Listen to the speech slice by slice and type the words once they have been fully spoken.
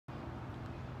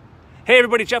Hey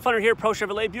everybody, Jeff Hunter here, Pro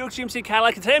Chevrolet, Buick, GMC,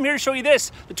 Cadillac, and today I'm here to show you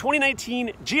this, the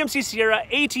 2019 GMC Sierra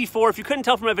AT4. If you couldn't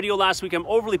tell from my video last week, I'm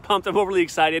overly pumped, I'm overly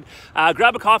excited.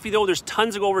 Grab a coffee though, there's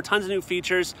tons to go over, tons of new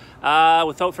features.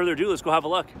 Without further ado, let's go have a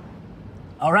look.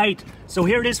 All right, so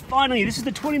here it is finally. This is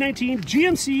the 2019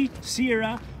 GMC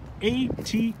Sierra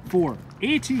AT4.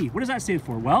 AT, what does that stand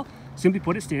for? Well, simply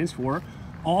put, it stands for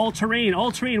all-terrain.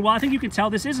 All-terrain. Well, I think you can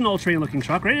tell this is an all-terrain looking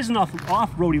truck, right? It is an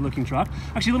off-roady looking truck.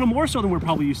 Actually, a little more so than we're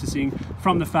probably used to seeing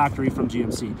from the factory from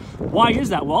GMC. Why is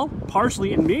that? Well,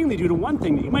 partially and mainly due to one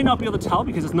thing that you might not be able to tell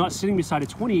because it's not sitting beside a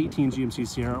 2018 GMC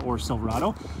Sierra or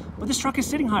Silverado, but this truck is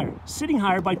sitting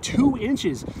higher by 2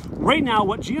 inches. Right now,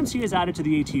 what GMC has added to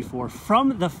the AT4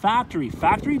 from the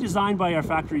factory designed by our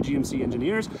factory GMC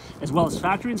engineers, as well as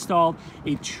factory installed,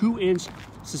 a 2-inch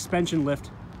suspension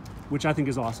lift, which I think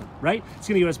is awesome, right? It's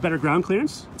gonna give us better ground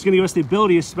clearance. It's gonna give us the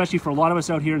ability, especially for a lot of us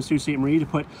out here in Sault Ste. Marie, to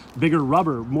put bigger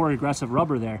rubber, more aggressive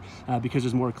rubber there because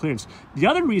there's more clearance. The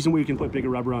other reason we can put bigger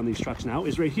rubber on these trucks now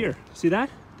is right here. See that?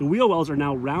 The wheel wells are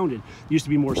now rounded. They used to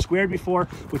be more squared before,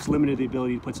 which limited the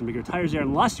ability to put some bigger tires there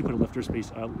unless you put a lifter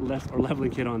space, or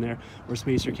leveling kit on there, or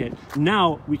spacer kit.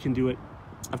 Now we can do it,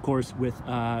 of course, with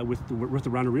the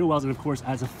rounded wheel wells, and of course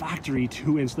as a factory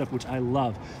 2-inch lift, which I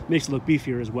love. Makes it look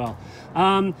beefier as well.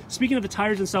 Speaking of the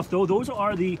tires and stuff though, those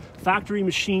are the factory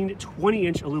machined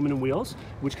 20-inch aluminum wheels,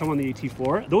 which come on the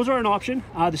AT4. Those are an option.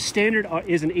 The standard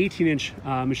is an 18-inch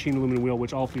machined aluminum wheel,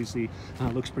 which obviously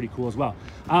looks pretty cool as well.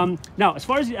 Now, as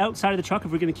far as the outside of the truck,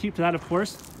 if we're going to keep to that, of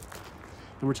course,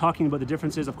 and we're talking about the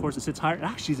differences, of course, it sits higher. It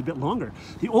actually is a bit longer.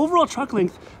 The overall truck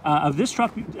length of this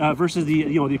truck versus the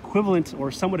the equivalent or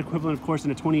somewhat equivalent, of course,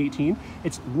 in a 2018,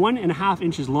 it's 1.5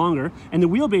 inches longer, and the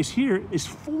wheelbase here is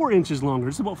 4 inches longer.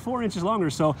 It's about 4 inches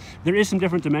longer, so there is some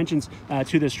different dimensions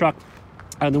to this truck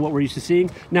than what we're used to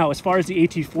seeing. Now, as far as the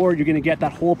AT4, you're gonna get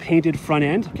that whole painted front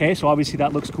end, okay? So obviously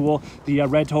that looks cool. The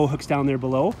red tow hooks down there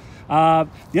below. The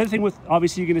other thing with,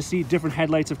 obviously you're gonna see different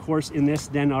headlights, of course, in this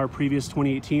than our previous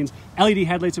 2018s. LED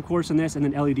headlights, of course, in this, and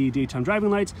then LED daytime driving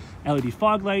lights, LED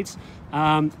fog lights.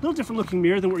 Little different looking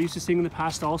mirror than we're used to seeing in the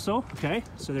past also, okay?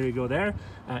 So there you go there.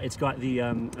 It's got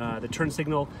the turn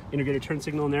signal, integrated turn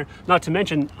signal in there. Not to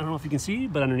mention, I don't know if you can see,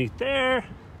 but underneath there,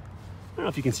 I don't know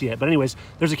if you can see it, but anyways,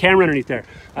 there's a camera underneath there,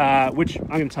 which I'm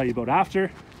going to tell you about after.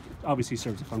 Obviously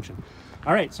serves a function.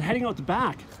 All right, so heading out the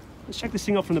back, let's check this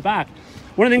thing out from the back.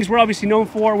 One of the things we're obviously known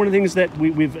for, one of the things that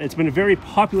it's been a very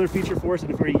popular feature for us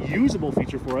and a very usable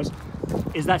feature for us,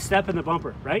 is that step in the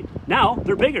bumper, right? Now,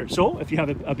 they're bigger, so if you have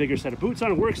a bigger set of boots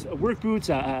on, work boots,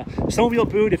 a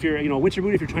snowmobile boot, if you're, a winter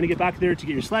boot, if you're trying to get back there to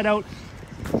get your sled out,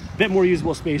 a bit more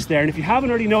usable space there. And if you haven't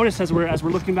already noticed, as we're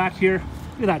looking back here,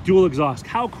 look at that dual exhaust.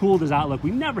 How cool does that look?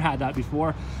 We never had that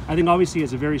before. I think obviously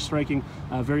it's a very striking,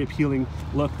 very appealing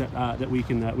look that we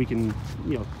can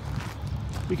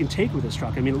take with this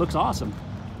truck. I mean, it looks awesome.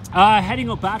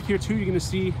 Heading out back here too, you're going to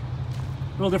see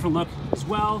a little different look as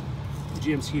well. The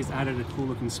GMC has added a cool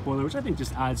looking spoiler, which I think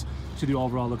just adds to the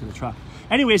overall look of the truck.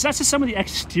 Anyways, that's just some of the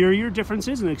exterior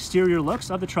differences and exterior looks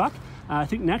of the truck. I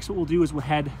think next what we'll do is we'll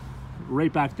head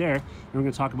right back there and we're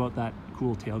going to talk about that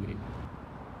cool tailgate.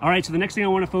 All right, so the next thing I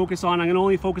want to focus on, I'm going to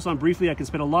only focus on briefly. I can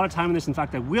spend a lot of time on this. In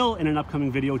fact, I will in an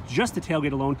upcoming video, just the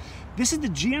tailgate alone. This is the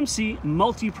GMC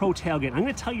Multi-Pro tailgate. I'm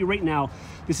going to tell you right now,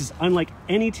 this is unlike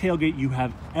any tailgate you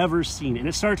have ever seen. And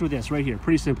it starts with this right here,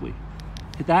 pretty simply.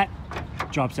 Hit that,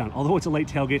 drops down. Although it's a light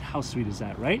tailgate, how sweet is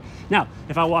that, right? Now,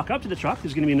 if I walk up to the truck,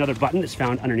 there's going to be another button that's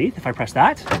found underneath. If I press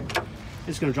that,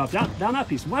 it's going to drop down that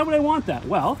piece. Why would I want that?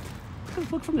 Well,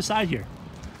 look from the side here.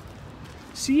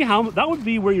 See how that would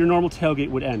be where your normal tailgate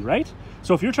would end, right?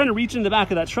 So if you're trying to reach in the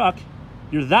back of that truck,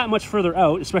 you're that much further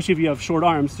out, especially if you have short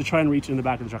arms, to try and reach in the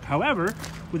back of the truck. However,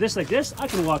 with this like this, I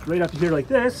can walk right up here like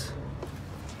this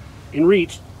and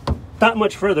reach that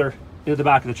much further into the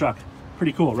back of the truck.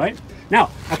 Pretty cool, right? Now,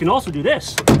 I can also do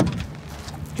this.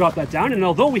 Drop that down, and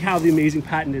although we have the amazing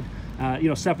patented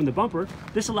step in the bumper,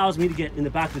 this allows me to get in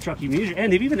the back of the truck even easier,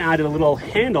 and they've even added a little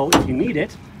handle, if you need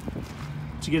it,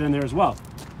 to get in there as well.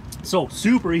 So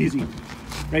super easy,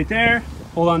 right there,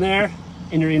 hold on there,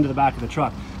 and you're into the back of the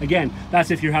truck. Again,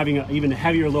 that's if you're having even a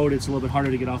heavier load, it's a little bit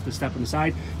harder to get off the step on the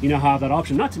side. You now have that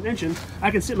option. Not to mention, I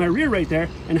can sit my rear right there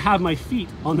and have my feet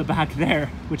on the back there,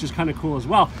 which is kind of cool as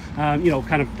well.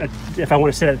 If I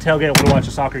want to sit at a tailgate, I want to watch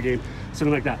a soccer game,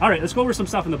 something like that. All right, let's go over some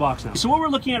stuff in the box now. So what we're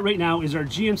looking at right now is our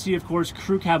GMC, of course,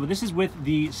 crew cab. This is with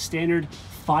the standard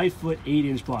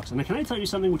 5'8" box. And can I tell you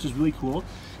something which is really cool?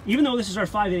 Even though this is our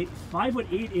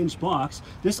 5'8" box,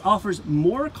 this offers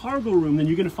more cargo room than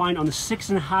you're going to find on the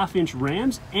 6.5"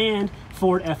 Rams and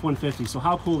Ford F-150. So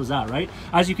how cool is that, right?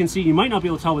 As you can see, you might not be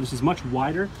able to tell, but this is much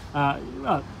wider,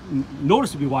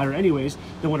 noticeably wider anyways,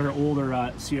 than what our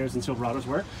older Sierras and Silverados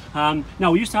were.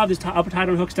 Now, we used to have these upper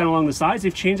tie-down hooks down along the sides.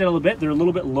 They've changed that a little bit. They're a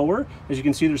little bit lower. As you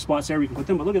can see, there's spots there where you can put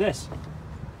them, but look at this.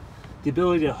 The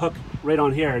ability to hook right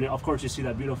on here, and of course you see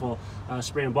that beautiful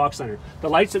spray and box center. The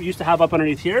lights that we used to have up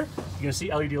underneath here, you're gonna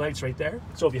see LED lights right there.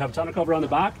 So if you have a tonneau cover on the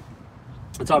back,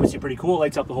 it's obviously pretty cool.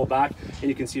 Lights up the whole back, and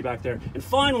you can see back there. And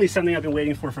finally, something I've been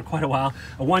waiting for quite a while,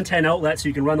 a 110 outlet, so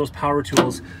you can run those power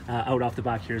tools out off the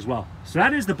back here as well. So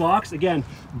that is the box. Again,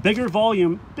 bigger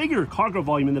volume, bigger cargo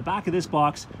volume in the back of this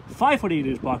box,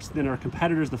 5'8" box than our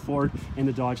competitors, the Ford and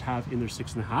the Dodge, have in their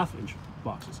 6.5"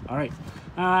 boxes. All right,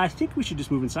 I think we should just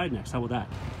move inside next. How about that?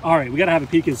 All right, we got to have a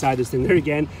peek inside this thing. There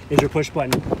again is your push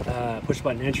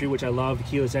button entry, which I love, the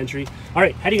keyless entry. All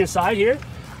right, heading inside here.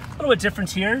 A little bit different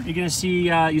here. You're going to see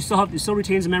you still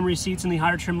retains the memory seats in the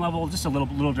higher trim level, just a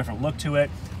little different look to it.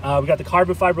 We got the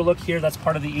carbon fiber look here. That's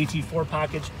part of the AT4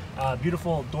 package.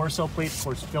 Beautiful door sill plate, of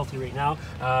course filthy right now.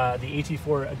 The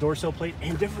AT4 door sill plate,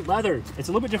 and different leather. It's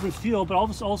a little bit different feel, but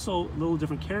also a little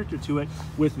different character to it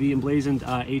with the emblazoned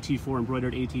AT4,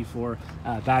 embroidered AT4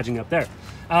 badging up there.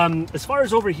 As far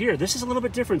as over here, this is a little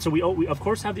bit different. So we of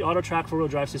course have the auto track 4-wheel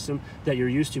drive system that you're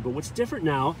used to, but what's different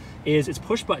now is it's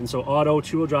push button. So auto,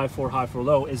 2-wheel drive, 4 high, 4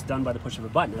 low is done by the push of a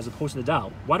button as opposed to the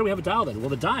dial. Why do we have a dial then? Well,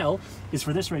 the dial is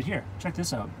for this right here. Check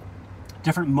this out.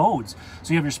 Different modes.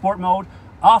 So you have your sport mode,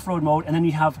 off-road mode, and then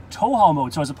you have tow haul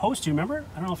mode. So as opposed to, remember,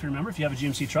 I don't know if you remember, if you have a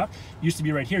GMC truck, it used to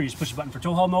be right here. You just push a button for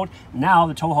tow haul mode. Now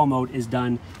the tow haul mode is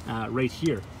done right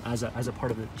here as a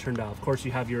part of the turn dial. Of course,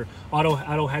 you have your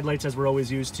auto headlights as we're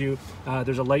always used to.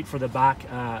 There's a light for the back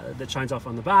that shines off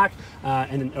on the back,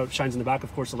 and then shines in the back,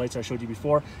 of course, the lights I showed you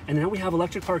before. And then we have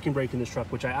electric parking brake in this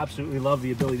truck, which I absolutely love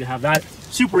the ability to have that.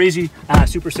 Super easy,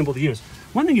 super simple to use.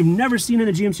 One thing you've never seen in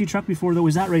a GMC truck before, though,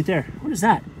 is that right there. What is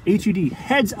that? HUD,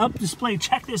 heads-up display.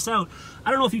 Check this out.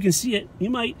 I don't know if you can see it. You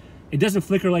might. It doesn't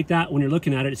flicker like that when you're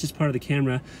looking at it. It's just part of the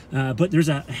camera. But there's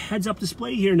a heads-up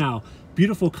display here now.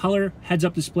 Beautiful color,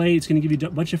 heads-up display. It's going to give you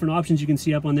a bunch of different options you can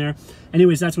see up on there.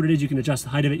 Anyways, that's what it is. You can adjust the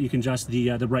height of it. You can adjust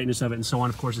the brightness of it and so on.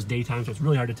 Of course, it's daytime, so it's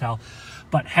really hard to tell.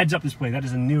 But heads-up display, that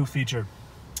is a new feature.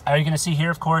 You're going to see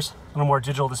here, of course, a little more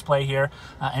digital display here.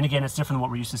 And again, it's different than what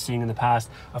we're used to seeing in the past.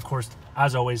 Of course,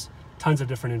 as always, tons of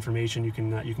different information you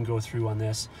can go through on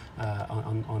this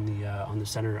on the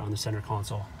center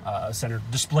console, center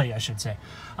display, I should say.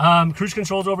 Cruise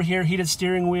controls over here, heated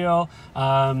steering wheel,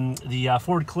 the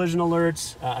forward collision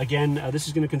alerts. Again, this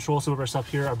is going to control some of our stuff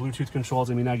here. Our Bluetooth controls.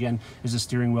 I mean, again, is the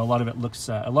steering wheel. A lot of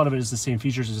it is the same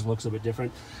features. It just looks a bit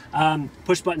different.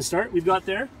 Push button start. We've got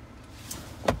there.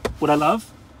 What I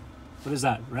love. What is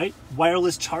that, right?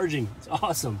 Wireless charging. It's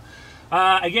awesome.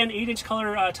 Again, 8-inch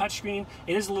color touchscreen.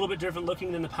 It is a little bit different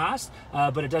looking than the past,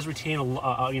 but it does retain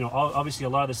obviously a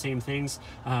lot of the same things,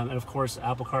 and of course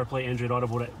Apple CarPlay, Android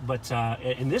Auto. But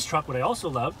in this truck, what I also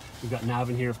love, we've got nav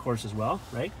in here, of course, as well,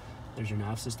 right? There's your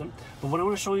nav system. But what I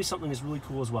want to show you something that's really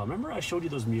cool as well. Remember I showed you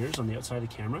those mirrors on the outside of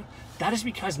the camera? That is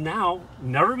because now,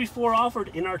 never before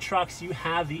offered in our trucks, you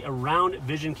have the around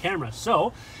vision camera.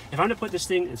 So if I'm to put this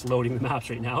thing, it's loading the maps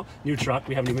right now, new truck,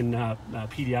 we haven't even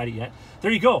PDI'd it yet. There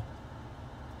you go.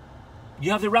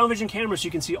 You have the around vision camera, so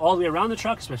you can see all the way around the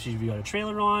truck, especially if you got a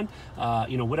trailer on,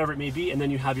 whatever it may be, and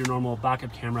then you have your normal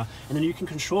backup camera, and then you can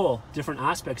control different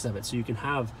aspects of it. So you can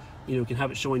have,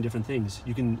 it showing different things.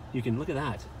 You can look at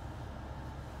that.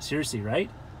 Seriously, right?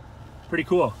 Pretty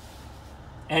cool.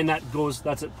 And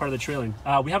that's a part of the trailing.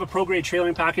 We have a pro grade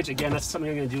trailing package. Again, that's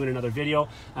something I'm going to do in another video,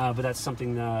 but that's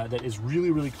something that is really,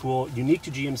 really cool, unique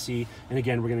to GMC. And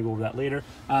again, we're going to go over that later.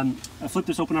 I flipped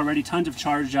this open already. Tons of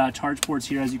charge ports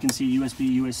here, as you can see,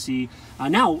 USB, USB-C.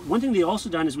 Now, one thing they've also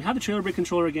done is we have the trailer brake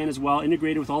controller again as well,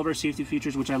 integrated with all of our safety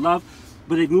features, which I love.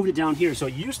 But they've moved it down here. So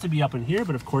it used to be up in here,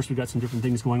 but of course we've got some different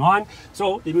things going on.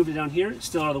 So they moved it down here,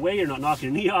 still out of the way. You're not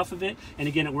knocking your knee off of it. And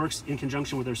again, it works in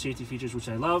conjunction with our safety features, which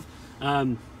I love.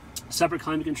 Separate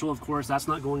climate control, of course, that's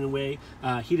not going away.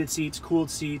 Heated seats, cooled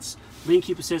seats, lane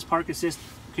keep assist, park assist.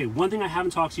 Okay, one thing I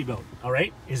haven't talked to you about, all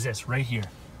right, is this right here.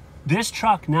 This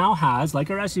truck now has,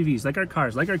 like our SUVs, like our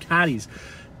cars, like our Caddies,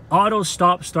 auto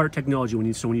stop start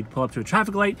technology. So when you pull up to a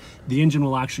traffic light, the engine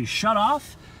will actually shut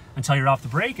off until you're off the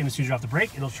brake, and as soon as you're off the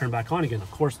brake, it'll turn back on again. Of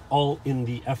course, all in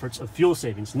the efforts of fuel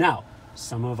savings. Now,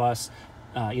 some of us,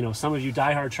 some of you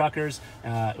diehard truckers,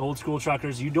 old school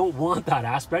truckers, you don't want that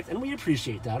aspect, and we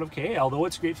appreciate that, okay? Although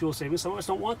it's great fuel savings, some of us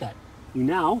don't want that. You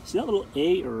now, see that little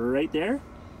A right there?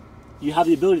 you have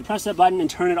the ability to press that button and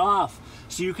turn it off.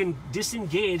 So you can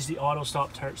disengage the auto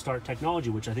stop start technology,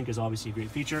 which I think is obviously a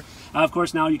great feature. Of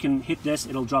course, now you can hit this,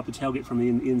 it'll drop the tailgate from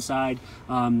the inside,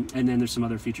 and then there's some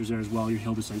other features there as well, your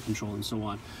hill descent control and so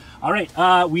on. All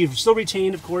right, we've still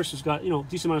retained, of course, it's got, you know,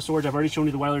 decent amount of storage. I've already shown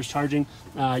you the wireless charging.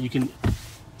 You can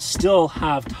still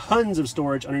have tons of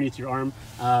storage underneath your arm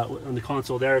on the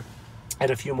console there. And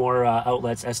a few more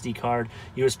outlets, SD card,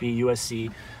 USB,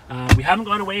 USB. We haven't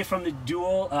gone away from the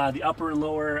dual, the upper and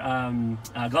lower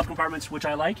glove compartments, which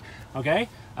I like. Okay,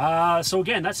 so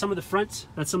again, that's some of the front.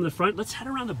 Let's head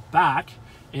around the back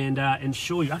and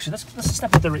show you. Actually, let's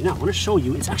step up there right now. I want to show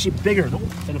you. It's actually bigger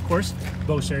than, of course,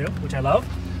 Bose stereo, which I love.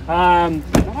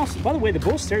 Also, by the way, the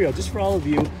Bose stereo, just for all of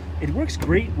you, it works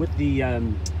great with the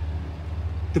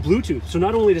Bluetooth. So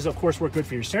not only does it of course work good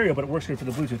for your stereo, but it works good for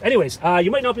the Bluetooth. Anyways, you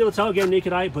might not be able to tell again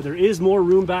naked eye, but there is more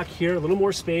room back here, a little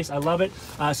more space. I love it.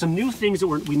 Some new things that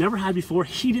we never had before.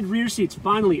 Heated rear seats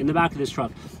finally in the back of this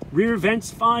truck. Rear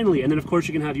vents finally, and then of course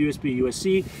you can have USB,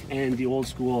 USB, and the old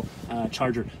school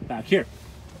charger back here.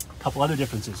 Couple other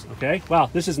differences, okay? Well,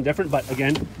 this isn't different, but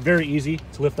again, very easy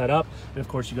to lift that up. And of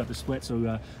course you got the split,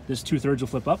 so this 2/3 will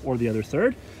flip up, or the other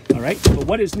third. All right, but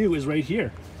what is new is right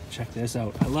here. Check this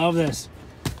out. I love this.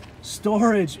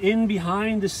 Storage in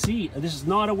behind the seat. This is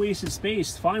not a wasted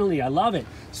space. Finally, I love it.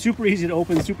 Super easy to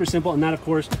open, super simple, and that of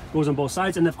course goes on both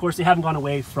sides. And of course they haven't gone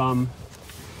away from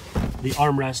the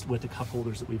armrest with the cup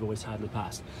holders that we've always had in the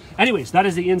past. Anyways, that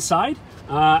is the inside.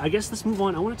 I guess let's move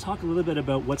on. I want to talk a little bit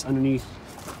about what's underneath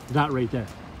that right there.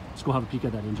 Let's go have a peek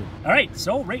at that engine. All right,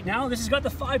 so right now this has got the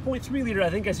 5.3 liter, I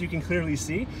think, as you can clearly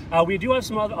see. We do have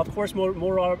some, of course, more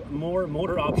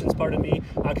motor options, pardon me,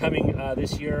 coming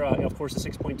this year. Of course, the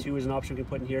 6.2 is an option we can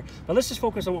put in here. But let's just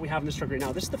focus on what we have in this truck right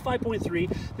now. This is the 5.3.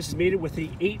 This is mated with the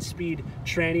 8-speed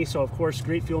tranny. So, of course,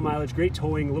 great fuel mileage, great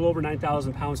towing, a little over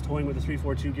 9,000 pounds towing with a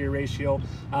 3/4 gear ratio.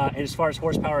 And as far as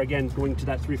horsepower, again, going to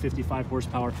that 355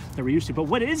 horsepower that we're used to. But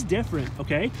what is different,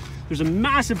 okay? There's a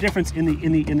massive difference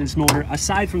in this motor,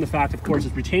 aside from the fact, of course,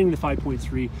 it's retaining the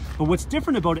 5.3. But what's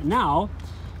different about it now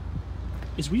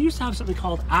is we used to have something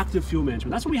called active fuel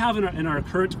management. That's what we have in our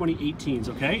current 2018s,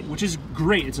 okay? Which is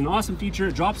great. It's an awesome feature.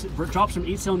 It drops from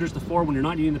 8 cylinders to 4 when you're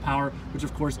not needing the power, which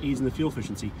of course aids in the fuel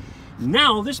efficiency.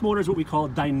 Now, this motor is what we call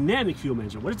dynamic fuel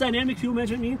management. What does dynamic fuel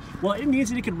management mean? Well, it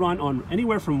means that it can run on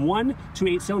anywhere from 1 to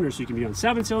 8 cylinders. So you can be on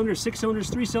 7 cylinders, 6 cylinders,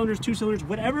 3 cylinders, 2 cylinders,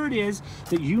 whatever it is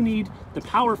that you need the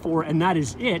power for, and that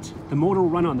is it, the motor will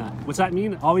run on that. What's that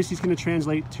mean? Obviously, it's going to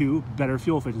translate to better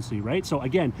fuel efficiency, right? So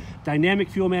again, dynamic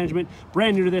fuel management,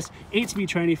 brand new to this, 8-speed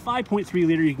tranny, 5.3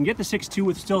 liter. You can get the 6.2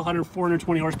 with still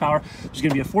 420 horsepower. There's going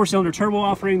to be a 4-cylinder turbo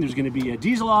offering. There's going to be a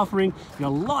diesel offering. You got a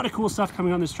lot of cool stuff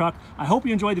coming on this truck. I hope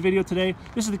you enjoyed the video today.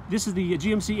 This is the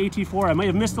GMC AT4. I might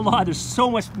have missed a lot. There's so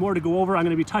much more to go over. I'm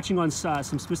going to be touching on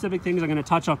some specific things. I'm going to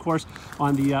touch, of course,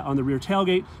 on the rear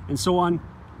tailgate and so on.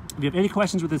 If you have any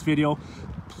questions with this video,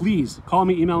 please call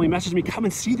me, email me, message me. Come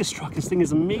and see this truck. This thing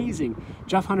is amazing.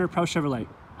 Jeff Hunter, Proud Chevrolet.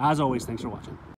 As always, thanks for watching.